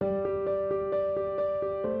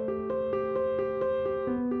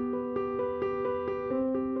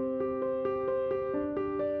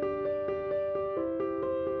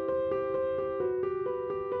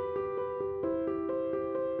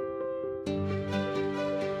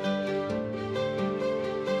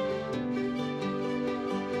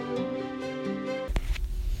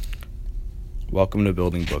Welcome to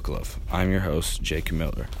Building Book Love. I'm your host, Jacob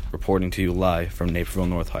Miller, reporting to you live from Naperville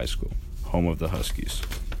North High School, home of the Huskies.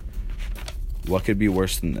 What could be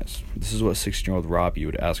worse than this? This is what 16-year-old Robbie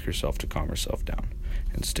would ask herself to calm herself down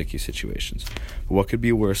in sticky situations. But what could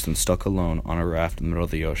be worse than stuck alone on a raft in the middle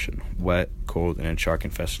of the ocean, wet, cold, and in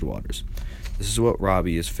shark-infested waters? This is what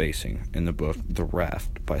Robbie is facing in the book The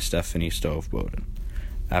Raft by Stephanie Stove Bowden.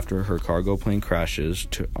 After her cargo plane crashes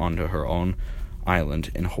onto her own island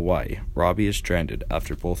in Hawaii, Robbie is stranded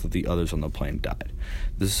after both of the others on the plane died.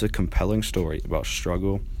 This is a compelling story about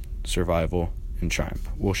struggle, survival, and triumph.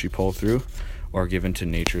 Will she pull through or give in to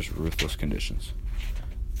nature's ruthless conditions?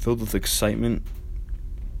 Filled with excitement,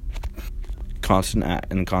 constant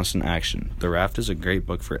action, The Raft is a great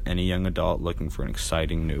book for any young adult looking for an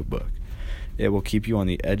exciting new book. It will keep you on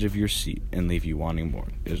the edge of your seat and leave you wanting more.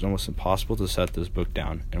 It is almost impossible to set this book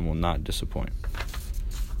down and will not disappoint.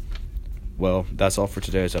 Well, that's all for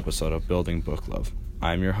today's episode of Building Book Love.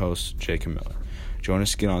 I'm your host, Jacob Miller. Join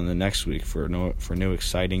us again on the next week for new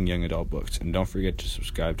exciting young adult books. And don't forget to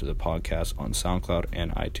subscribe to the podcast on SoundCloud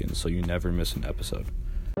and iTunes so you never miss an episode.